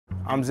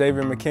I'm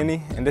Xavier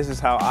McKinney, and this is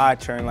how I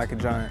train like a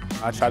giant.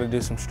 I try to do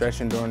some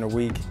stretching during the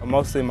week,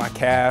 mostly my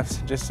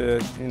calves, just to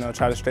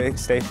try to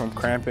stay from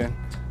cramping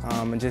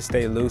and just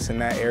stay loose in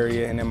that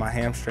area, and then my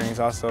hamstrings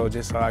also,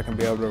 just so I can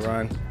be able to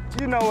run.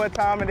 You know what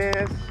time it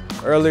is.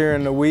 Earlier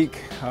in the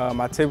week,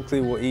 I typically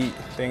will eat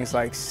things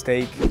like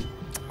steak.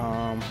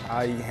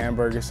 I eat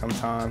hamburgers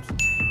sometimes,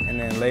 and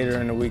then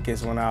later in the week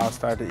is when I'll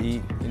start to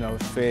eat,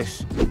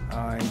 fish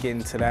and get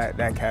into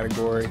that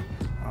category.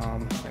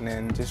 And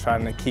then just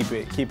trying to keep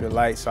it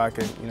light so I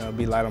can,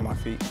 be light on my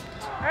feet.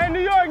 Hey,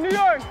 New York, New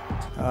York!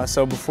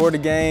 So before the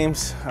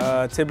games,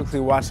 typically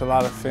watch a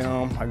lot of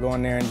film. I go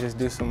in there and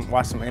just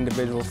watch some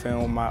individual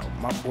film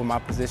with my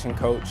position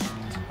coach.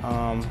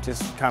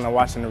 Just kind of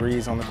watching the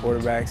reads on the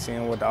quarterback,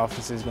 seeing what the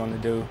offense is going to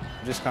do.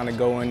 Just kind of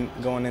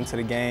going into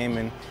the game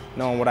and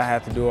knowing what I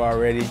have to do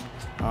already.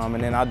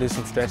 And then I'll do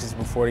some stretches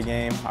before the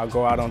game. I'll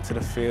go out onto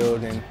the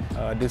field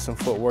and do some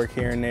footwork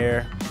here and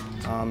there.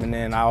 And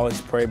then I always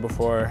pray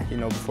before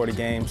the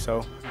game.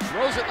 So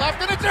throws it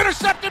left, and it's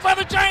intercepted by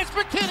the Giants.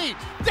 McKinney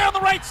down the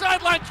right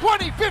sideline,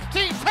 20,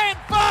 15, 10,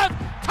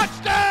 5,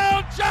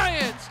 touchdown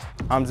Giants!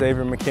 I'm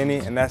Xavier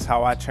McKinney, and that's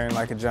how I train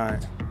like a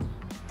giant.